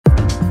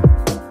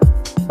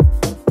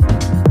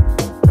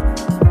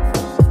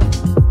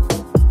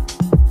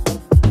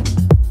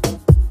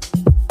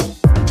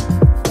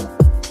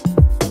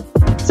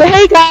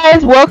Hey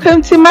guys,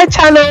 welcome to my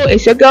channel.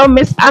 It's your girl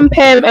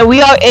msaampem and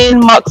we are in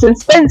Marks and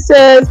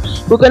Spencer's.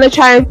 We're gonna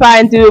try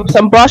and do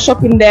some bra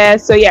shopping there.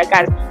 So yeah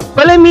guys,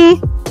 follow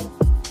me.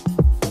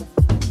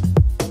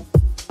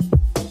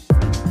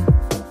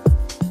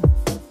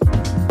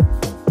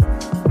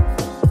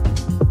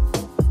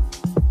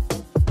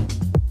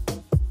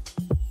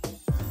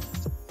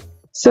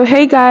 So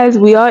hey guys,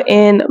 we are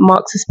in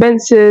Marks and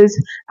Spencer's.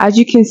 As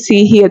you can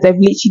see here, they've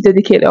literally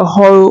dedicated a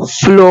whole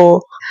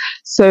floor.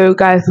 So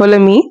guys, follow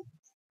me.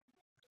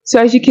 So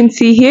as you can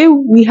see here,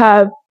 we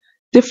have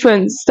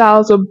different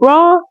styles of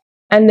bra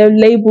and they're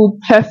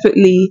labeled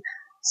perfectly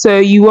so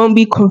you won't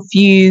be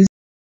confused.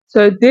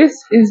 So this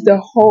is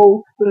the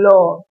whole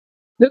floor.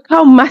 Look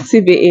how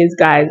massive it is,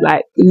 guys.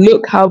 Like,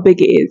 look how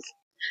big it is.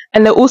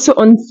 And they're also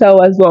on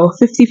sale as well,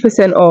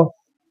 50% off.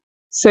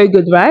 So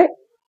good, right?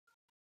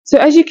 So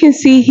as you can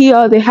see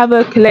here, they have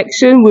a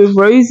collection with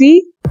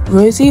Rosie.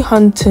 Rosie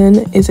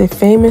Hunton is a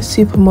famous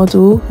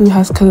supermodel who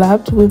has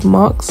collabed with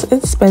Marks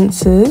and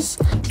Spencer's,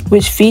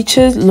 which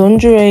features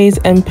lingeries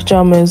and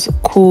pajamas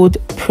called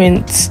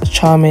Prince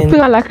Charming. The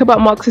thing I like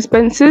about Marks and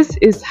Spencer's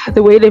is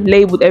the way they've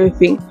labeled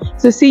everything.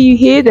 So see you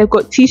here, they've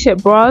got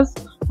t-shirt bras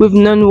with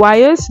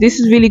non-wires. This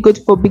is really good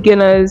for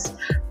beginners,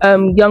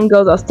 young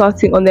girls are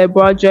starting on their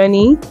bra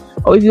journey,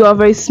 or if you are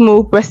very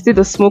small breasted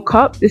or small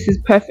cup, this is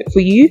perfect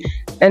for you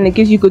and it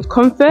gives you good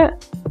comfort.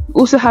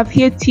 We also have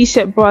here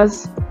t-shirt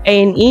bras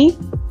A and E.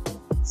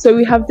 So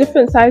we have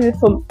different sizes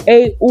from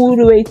A all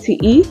the way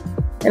to E,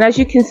 and as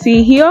you can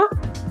see here,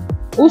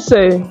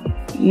 also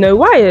no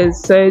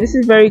wires. So this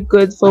is very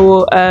good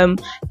for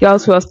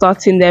girls who are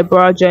starting their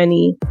bra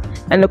journey,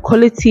 and the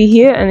quality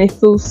here, and it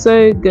feels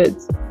so good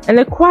and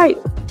they're quite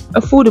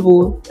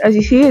affordable. As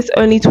you see, it's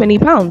only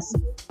 £20.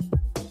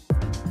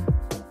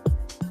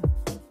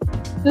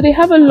 So they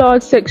have a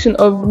large section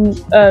of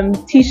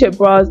t-shirt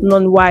bras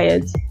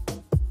non-wired.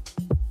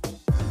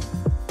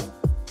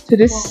 So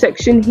this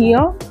section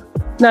here.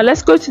 Now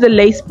let's go to the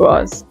lace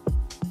bras.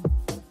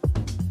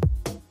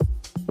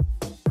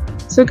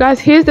 So guys,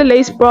 here's the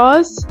lace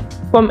bras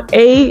from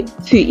A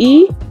to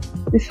E.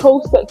 This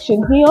whole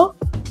section here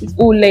is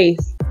all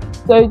lace.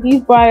 So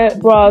these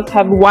bras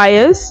have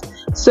wires.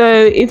 So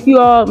if you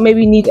are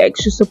maybe need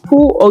extra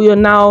support, or you're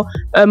now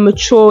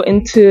mature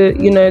into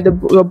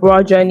your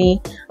bra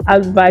journey, I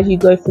advise you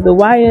go for the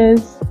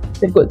wires.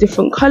 They've got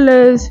different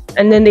colors,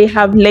 and then they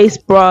have lace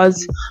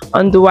bras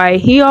on the wire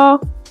here,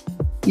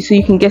 so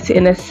you can get it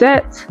in a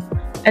set,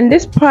 and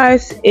this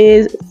price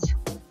is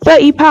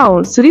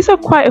 £30. So these are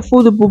quite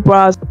affordable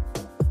bras.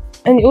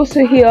 And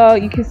also here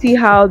you can see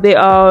how they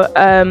are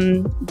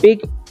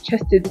big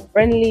chested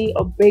friendly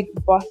or big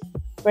bust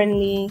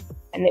friendly,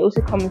 and they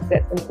also come in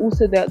sets, and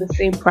also they're at the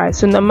same price.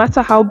 So no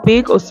matter how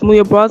big or small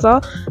your bras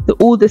are, they're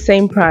all the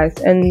same price,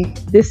 and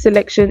this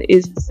selection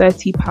is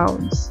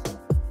 £30.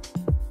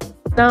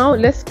 Now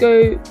let's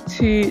go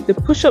to the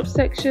push-up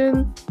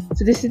section.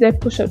 So this is their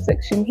push-up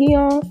section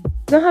here.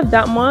 They don't have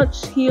that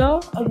much here,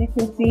 as you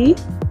can see,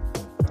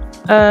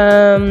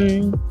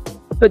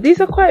 but these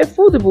are quite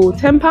affordable,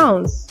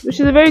 £10, which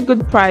is a very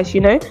good price,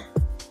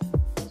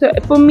 So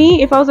for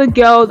me, if I was a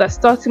girl that's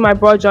starting my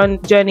bra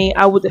journey,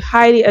 I would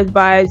highly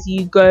advise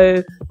you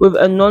go with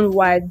a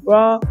non-wide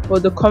bra for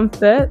the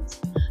comfort.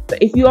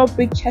 But if you are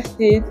big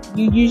chested,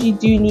 you usually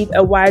do need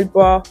a wide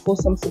bra for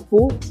some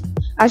support.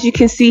 As you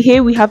can see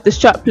here, we have the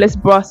strapless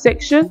bra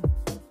section.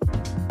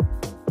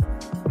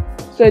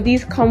 So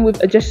these come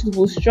with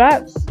adjustable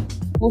straps.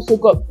 Also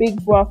got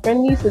big bra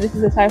friendly, so this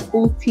is a size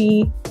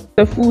 40,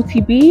 so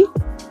 40B,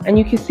 and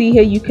you can see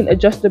here you can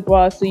adjust the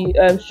bra so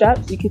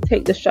straps, you can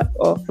take the strap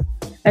off,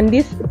 and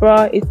this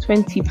bra is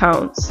 £20.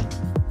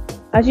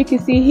 As you can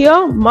see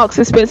here, Marks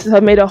and Spencer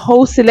have made a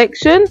whole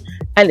selection,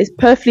 and it's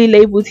perfectly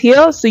labeled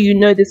here, so you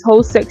know this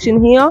whole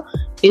section here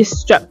is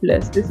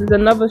strapless. This is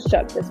another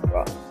strapless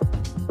bra.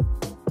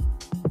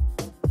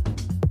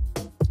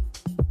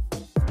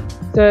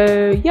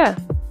 So yeah,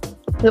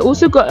 they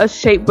also got a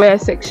shapewear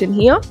section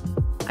here,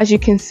 as you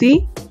can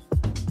see.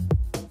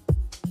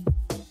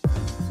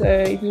 So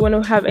if you want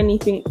to have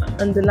anything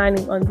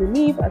underlining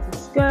underneath as a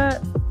skirt,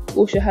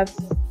 also have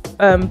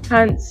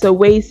pants, so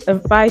waist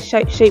and thigh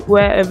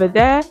shapewear over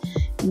there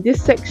in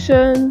this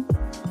section.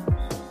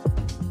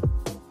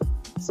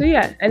 So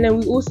yeah, and then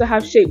we also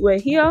have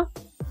shapewear here,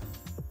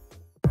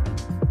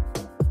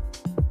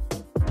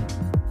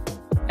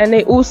 and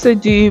they also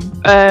do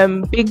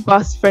big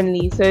bust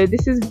friendly. So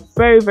this is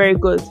very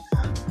good.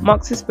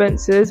 Marks and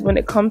Spencer's, when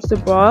it comes to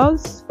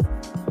bras,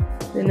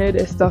 they know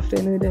their stuff.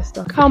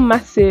 Look how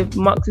massive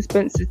Marks and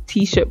Spencer's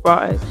t-shirt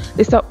bra is.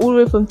 They start all the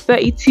way from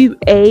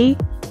 32A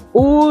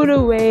all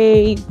the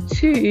way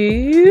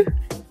to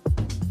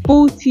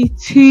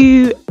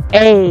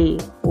 42A.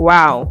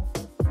 Wow.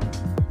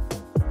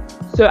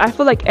 So I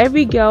feel like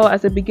every girl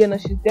as a beginner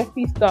should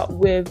definitely start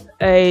with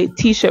a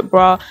t-shirt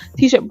bra.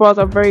 T-shirt bras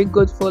are very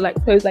good for like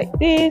clothes like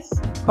this,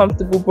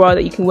 comfortable bra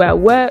that you can wear at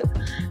work.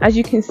 As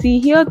you can see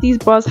here, these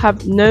bras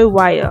have no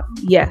wire.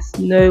 Yes,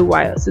 no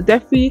wire. So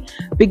definitely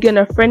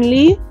beginner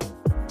friendly.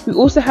 We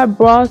also have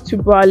bra to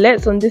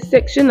bralettes on this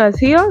section as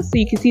here, so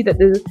you can see that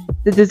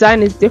the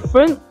design is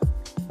different.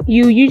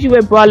 You usually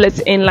wear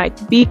bralettes in like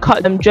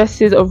V-cut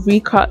dresses or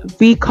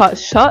V-cut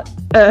shirts.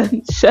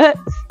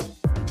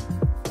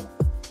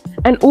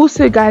 And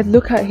also guys,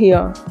 look at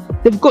here,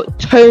 they've got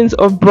tones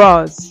of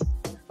bras.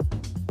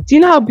 Do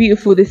you know how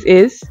beautiful this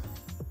is?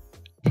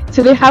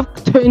 So they have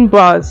tone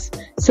bras,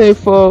 so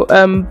for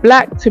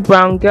black to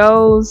brown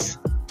girls,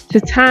 to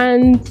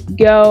tanned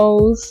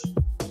girls,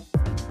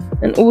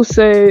 and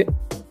also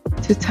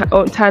to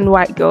tan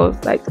white girls.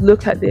 Like,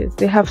 look at this,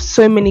 they have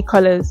so many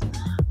colors,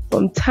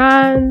 from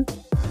tan,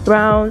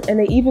 brown, and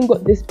they even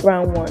got this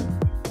brown one.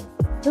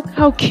 Look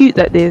how cute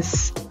that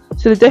is.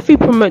 So they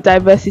definitely promote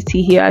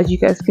diversity here, as you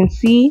guys can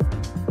see.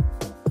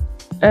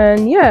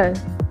 And yeah,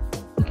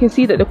 you can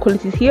see that the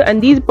quality is here,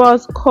 and these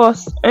bras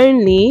cost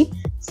only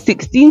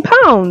 £16.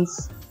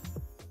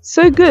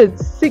 So good,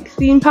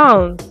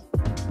 £16.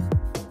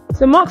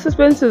 So Marks and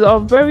Spencer's are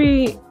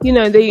very, you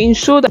know, they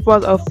ensure that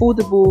bras are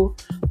affordable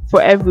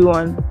for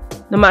everyone,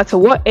 no matter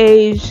what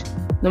age,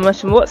 no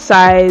matter what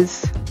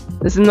size,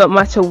 does not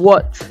matter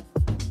what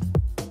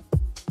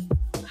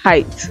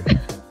height.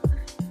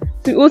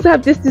 So we also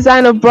have this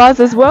design of bras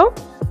as well,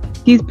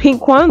 these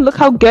pink ones. Look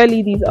how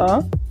girly these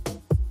are.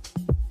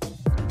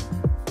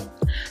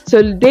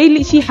 So they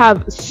literally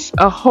have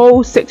a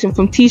whole section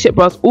from t-shirt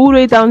bras all the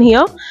way down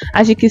here,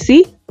 as you can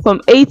see,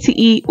 from A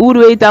to E, all the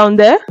way down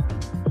there,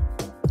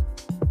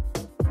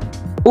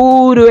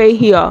 all the way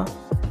here,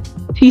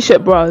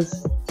 t-shirt bras.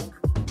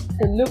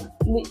 So look,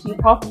 literally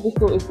half of this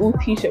store is all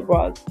t-shirt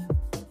bras.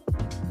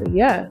 So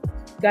yeah,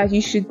 guys,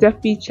 you should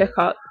definitely check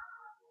out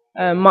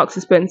Marks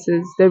and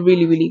Spencer's. They're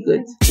really, really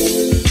good.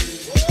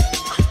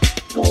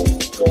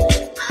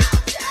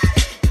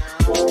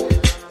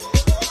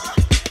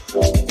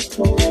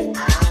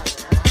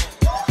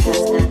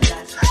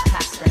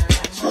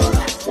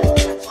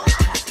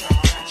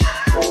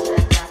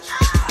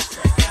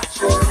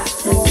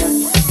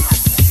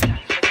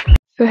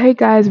 So hey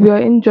guys, we are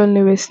in John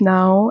Lewis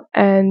now,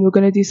 and we're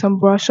gonna do some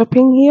bra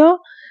shopping here.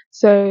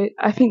 So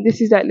I think this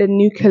is like the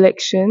new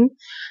collection.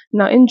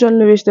 Now in John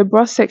Lewis, the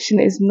bra section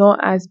is not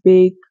as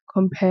big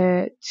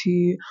compared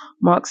to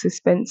Marks and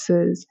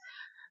Spencer's,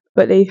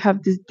 but they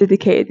have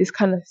dedicated this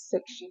kind of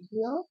section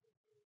here.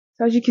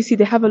 So as you can see,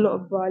 they have a lot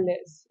of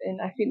bralettes,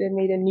 and I think they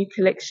made a new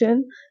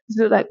collection. This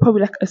looks like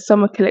probably like a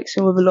summer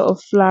collection with a lot of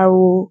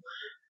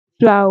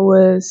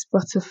flowers,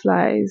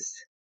 butterflies.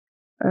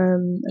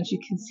 As you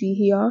can see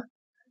here.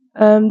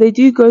 They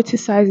do go to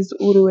sizes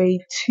all the way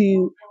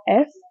to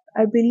F,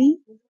 I believe.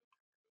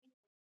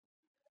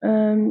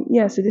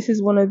 Yeah, so this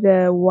is one of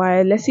their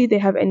wide. Let's see if they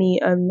have any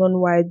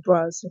non-wide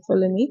bras. So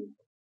follow me.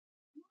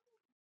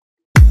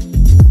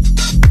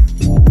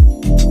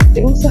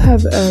 They also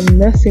have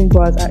nursing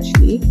bras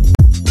actually.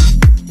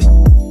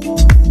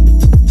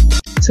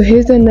 So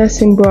here's the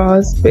nursing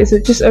bras, but it's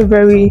just a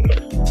very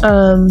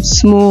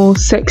small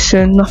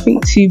section,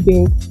 nothing too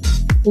big.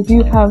 They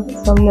do have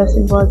some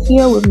nursing bras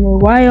here with no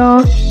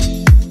wire,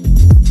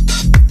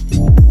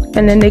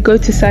 and then they go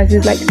to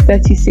sizes like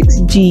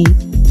 36G.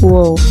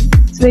 Whoa.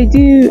 So they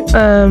do,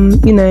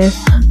 you know,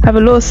 have a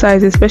lot of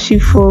sizes, especially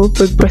for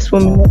big breast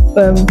women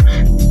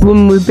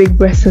with big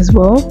breasts as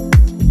well.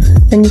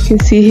 And you can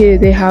see here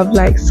they have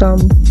like some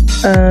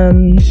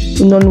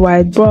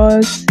non-wide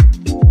bras.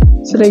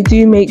 So they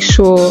do make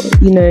sure,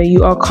 you know,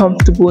 you are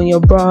comfortable in your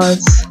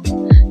bras.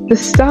 The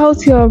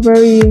styles here are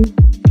very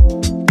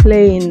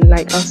plain,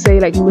 like I'll say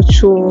like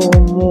mature,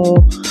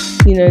 more,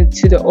 you know,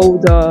 to the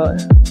older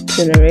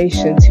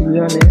generation, to be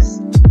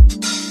honest.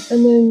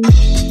 And then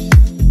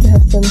they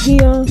have some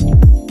here,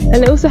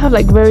 and they also have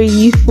like very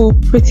youthful,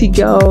 pretty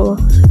girl.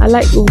 I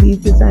like all these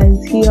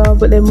designs here,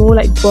 but they're more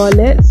like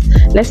bralettes.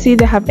 Let's see if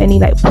they have any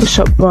like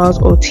push-up bras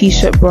or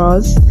t-shirt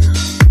bras.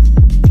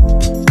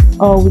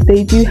 Oh,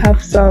 they do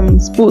have some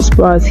sports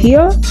bras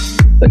here,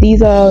 but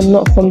these are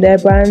not from their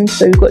brand.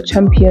 So we've got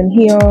Champion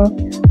here.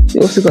 We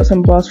also got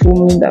some bras for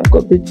women that have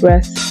got big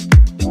breasts.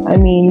 I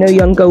mean, no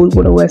young girl would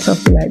want to wear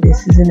something like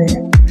this, isn't it?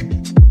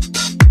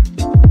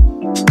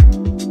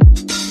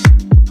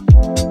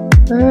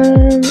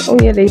 Oh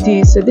yeah, they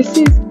do. So this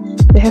is,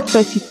 they have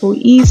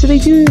 34E. So they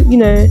do, you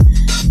know,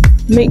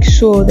 make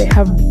sure they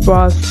have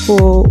bras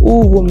for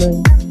all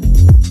women,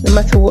 no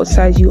matter what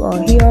size you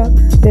are. Here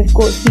they've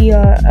got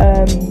here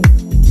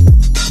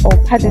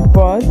padded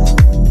bras.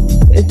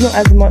 It's not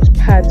as much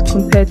pad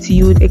compared to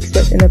you would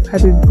expect in a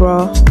padded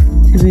bra,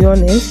 to be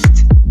honest.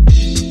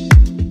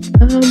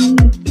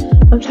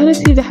 I'm trying to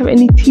see if they have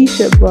any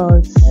t-shirt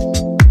bras.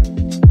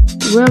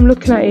 Where I'm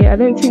looking at it, I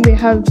don't think they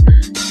have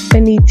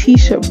any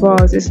t-shirt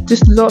bras. It's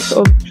just lots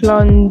of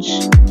plunge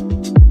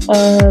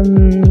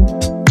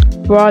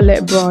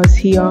bralette bras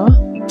here,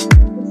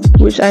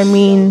 which I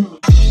mean,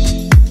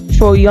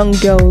 for young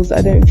girls,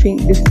 I don't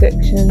think this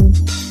section.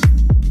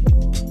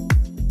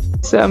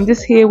 So I'm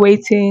just here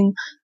waiting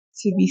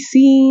to be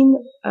seen.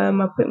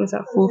 My appointment's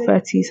at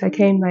 4:30, so I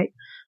came like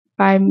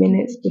 5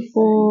 minutes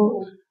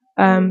before.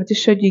 I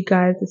just showed you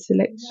guys the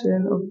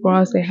selection of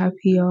bras they have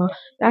here.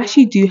 They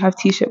actually do have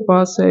t-shirt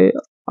bras, so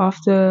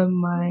after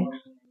my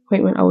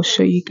appointment I will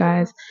show you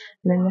guys.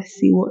 And then let's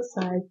see what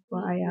size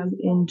bra I am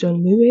in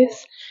John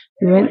Lewis.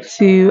 We went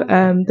to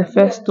the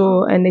first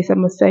store and they said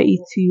I'm a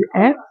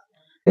 32F.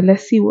 So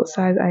let's see what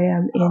size I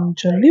am in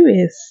John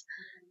Lewis.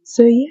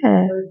 So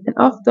yeah, and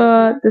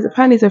after there's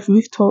apparently a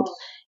rooftop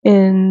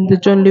in the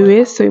John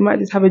Lewis, so we might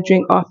just have a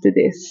drink after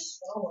this.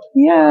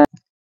 Yeah.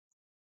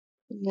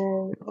 And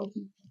then I'll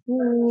be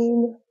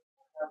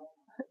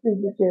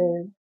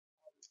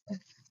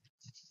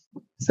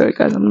sorry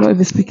guys, I'm not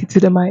even speaking to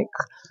the mic.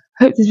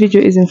 I hope this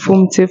video is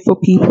informative for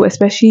people,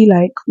 especially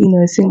like, you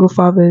know, single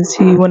fathers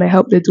who want to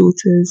help their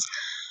daughters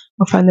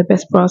or find the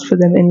best bras for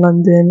them in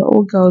London,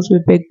 or girls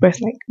with big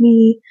breasts like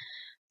me.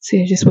 So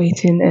you're just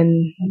waiting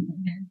and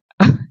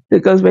the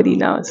girl's ready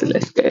now, so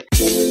let's go.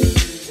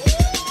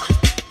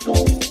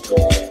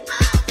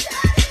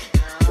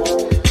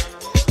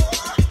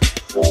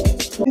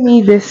 Give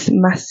me this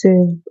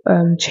massive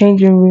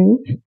changing room.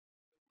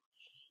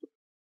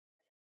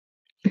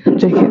 I'm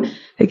joking.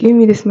 They gave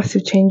me this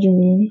massive changing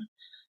room,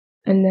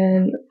 and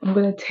then I'm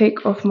gonna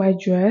take off my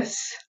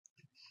dress.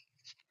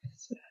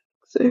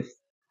 So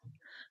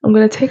I'm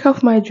gonna take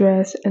off my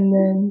dress, and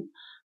then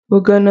we're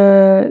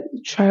gonna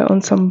try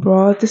on some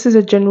bras. This is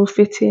a general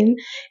fitting.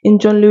 In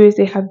John Lewis,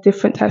 they have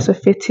different types of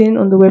fitting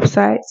on the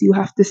website. So you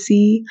have to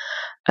see.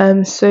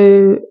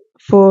 So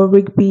for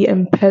Rigby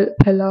and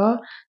Pellar,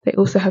 they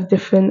also have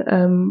different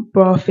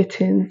bra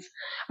fittings.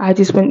 I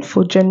just went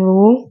for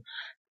general.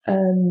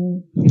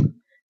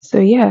 So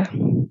yeah,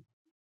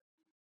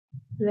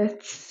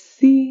 let's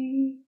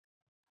see.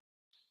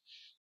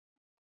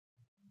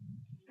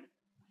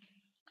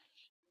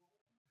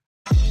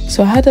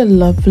 So I had a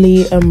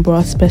lovely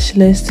bra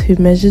specialist who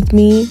measured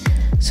me.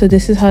 So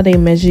this is how they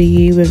measure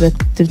you with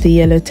the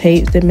yellow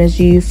tape. They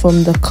measure you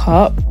from the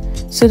cup.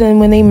 So then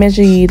when they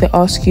measure you, they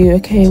ask you,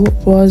 okay, what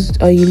bras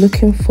are you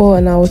looking for?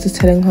 And I was just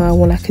telling her I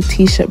want like a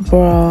t-shirt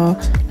bra,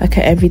 like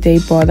an everyday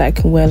bra that I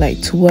can wear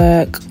like to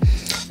work.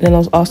 And then I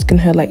was asking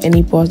her like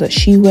any bras that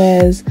she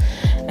wears,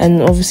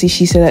 and obviously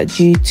she said that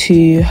due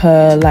to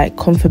her like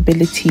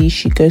comfortability,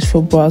 she goes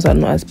for bras that are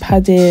not as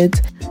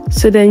padded.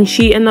 So then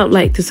she ended up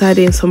like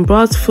deciding some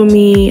bras for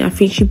me. I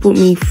think she bought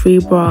me 3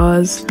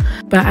 bras,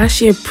 but I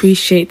actually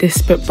appreciate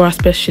this bra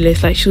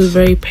specialist. Like, she was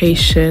very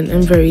patient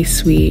and very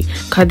sweet,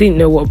 because I didn't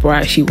know what bra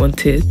I actually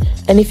wanted.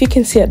 And if you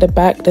can see at the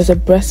back, there's a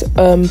breast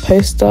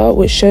poster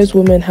which shows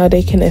women how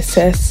they can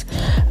assess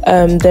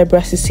their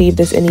breasts to see if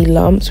there's any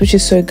lumps, which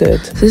is so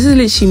good. So this is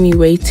literally me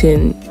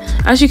waiting.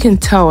 As you can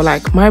tell,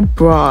 like, my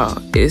bra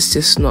is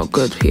just not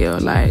good here.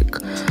 Like,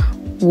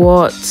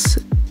 what?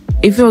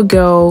 If you're a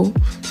girl,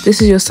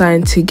 this is your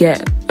sign to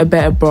get a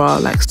better bra.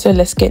 Like, so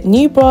let's get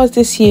new bras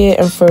this year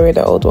and throw away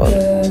the old one.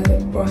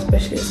 The bra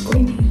specialist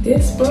got me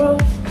this bra,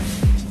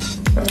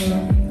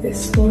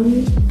 this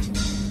one,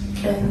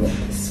 and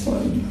this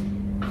one.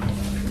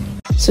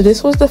 So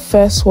this was the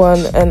first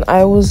one, and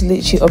I was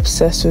literally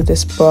obsessed with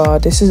this bra.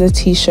 This is a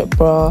t-shirt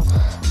bra.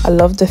 I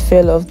love the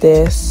feel of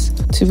this.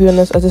 To be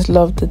honest, I just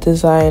love the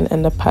design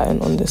and the pattern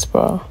on this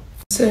bra.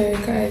 So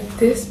guys,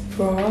 this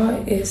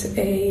bra is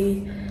a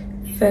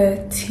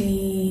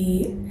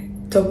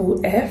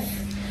 30FF.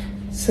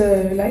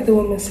 So like the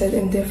woman said,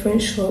 in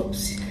different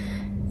shops,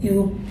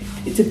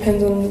 it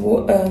depends on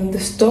what the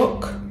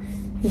stock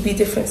will be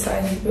different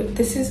sizes. But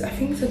this is, I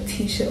think it's a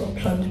t-shirt or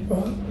plunge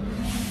bra.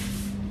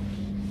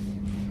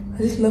 I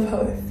just love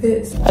how it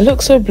fits. I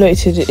look so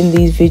bloated in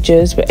these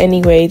videos, but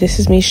anyway, this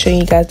is me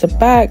showing you guys the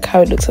back,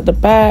 how it looks at the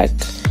back.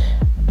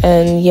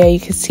 And yeah, you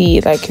can see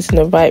like it's in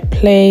the right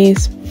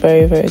place.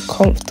 Very, very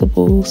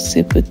comfortable,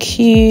 super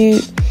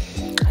cute.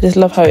 I just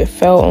love how it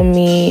felt on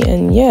me.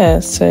 And yeah,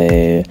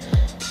 so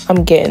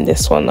I'm getting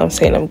this one. I'm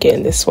saying I'm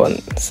getting this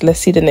one. So let's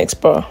see the next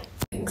bra.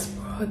 Next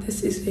bra,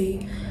 this is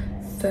a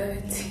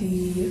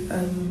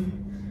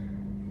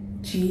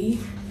 30G.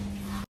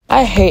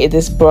 I hated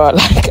this bra.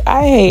 Like,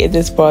 I hated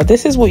this bra.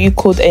 This is what you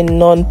called a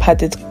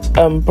non-padded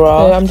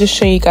bra. So I'm just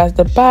showing you guys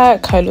the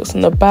back, how it looks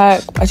on the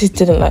back. I just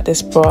didn't like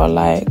this bra.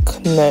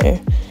 Like, no.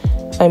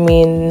 I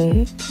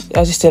mean,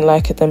 I just didn't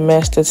like it. The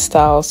mesh, the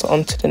style. So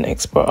on to the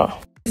next bra.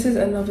 This is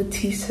another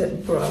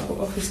t-shirt bra, but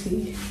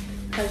obviously,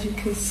 as you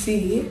can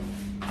see,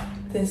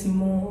 there's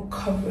more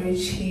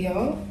coverage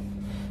here.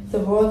 The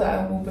bra that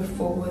I wore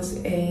before was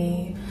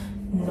a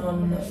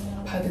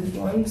non-padded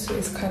one, so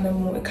it's kind of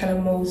more, it kind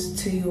of molds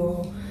to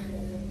your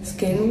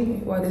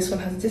skin, while this one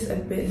has just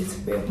little bit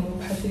of more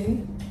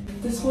padding.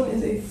 This one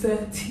is a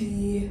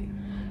 30G,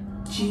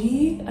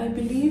 I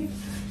believe,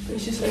 but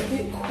it's just a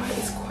bit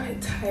it's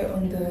quite tight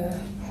on the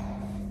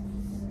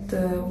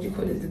what do you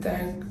call it, the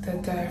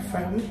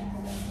diaphragm.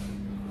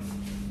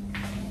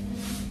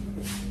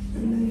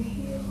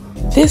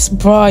 This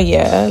bra,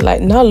 yeah,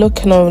 like now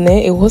looking on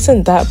it, it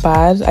wasn't that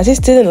bad. I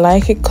just didn't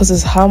like it because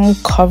of how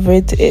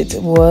covered it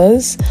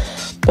was.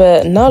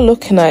 But now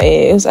looking at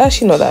it, it was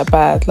actually not that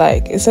bad.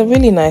 Like, it's a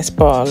really nice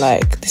bra.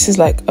 Like, this is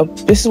what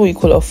you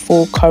call a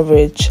full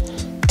coverage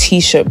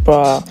t-shirt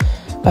bra.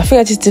 But I think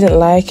I just didn't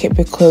like it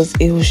because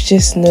it was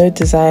just no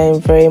design,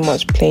 very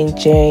much plain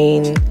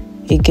Jane.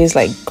 It gives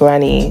like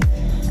granny.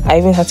 I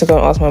even had to go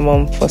and ask my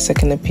mom for a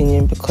second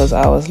opinion because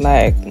I was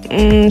like,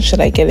 should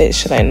I get it,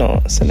 should I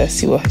not? So let's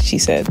see what she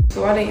said.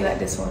 So why don't you like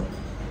this one?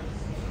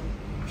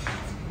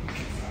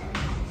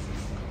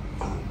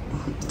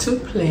 Too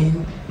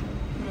plain.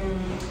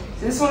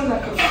 This one's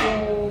like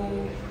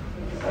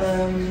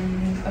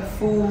a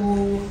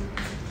full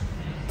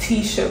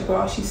t-shirt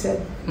bra. She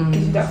said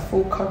gives you that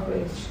full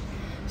coverage.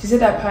 She said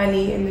that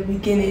apparently in the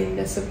beginning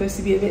they're supposed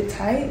to be a bit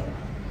tight.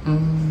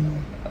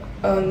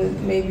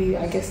 Maybe,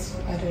 I guess,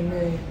 I don't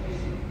know.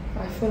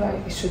 I feel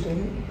like it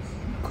shouldn't,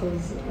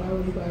 because why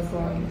would you buy a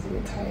bra and it's a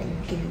bit tight in the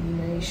beginning? You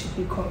know, you should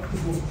be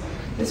comfortable.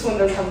 This one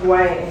does have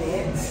wire in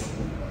it.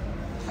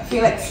 I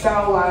feel like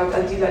style-wise,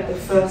 I do like the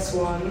first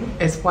one.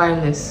 It's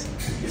wireless.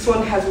 This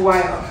one has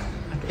wire.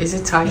 Is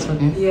it tight on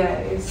you? Yeah,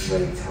 it's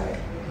very tight.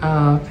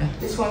 Oh, okay.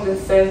 This one's a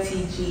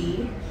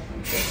 30G.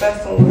 The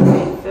first one was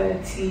a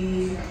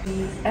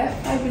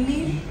 30F, I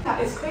believe.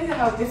 It's crazy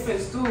how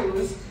different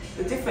stores,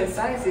 the different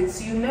sizes,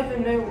 so you never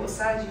know what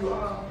size you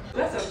are.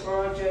 That's a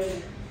bra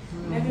journey.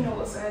 You never know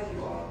what size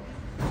you are.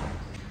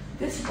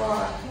 This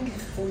bra, I think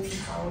is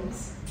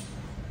 £40.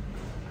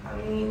 I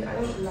mean, I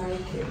don't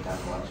like it that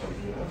much.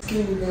 It's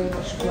giving me very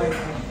much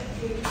grandma.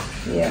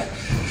 Yeah,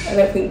 I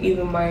don't think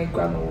even my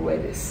grandma will wear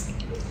this.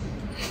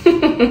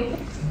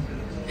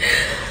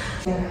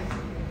 Yeah.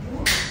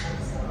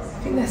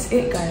 I think that's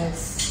it,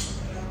 guys.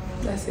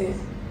 That's it.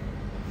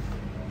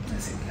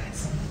 That's it, guys.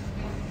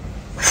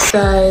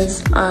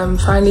 Guys,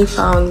 finally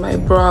found my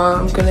bra.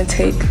 I'm gonna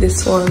take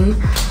this one.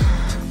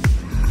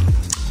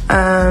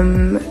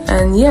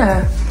 And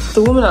yeah,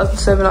 the woman that was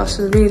serving us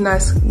was a really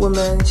nice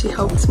woman. She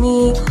helped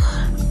me.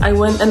 I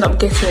ended up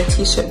getting a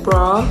t-shirt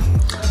bra.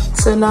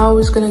 So now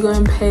we're just gonna go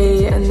and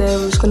pay, and then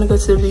we're just gonna go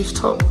to the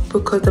rooftop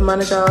because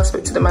I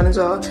spoke to the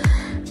manager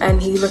and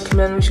he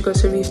recommended we should go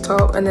to the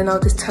rooftop, and then I'll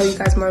just tell you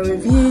guys my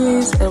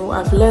reviews and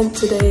what I've learned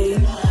today.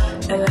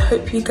 And I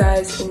hope you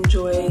guys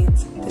enjoyed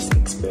this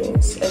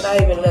experience, and I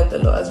even learned a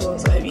lot as well,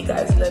 so I hope you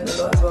guys learned a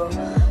lot as well.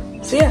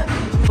 So yeah,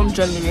 from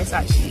John Lewis,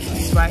 actually,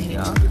 it's right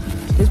here.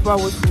 This bra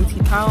was £40,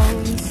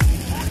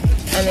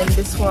 and then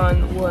this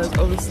one was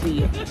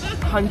obviously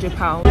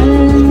 £100.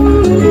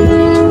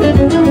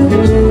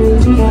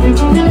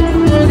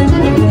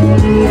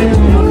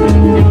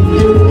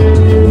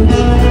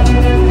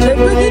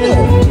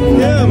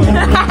 Yeah, man.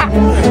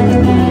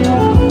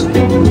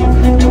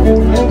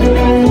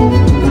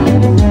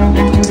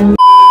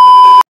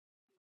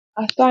 I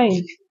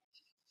signed.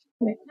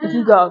 If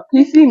you go, can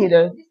you see me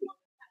though? Can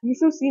you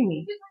still see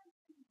me?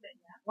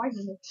 Why is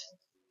it?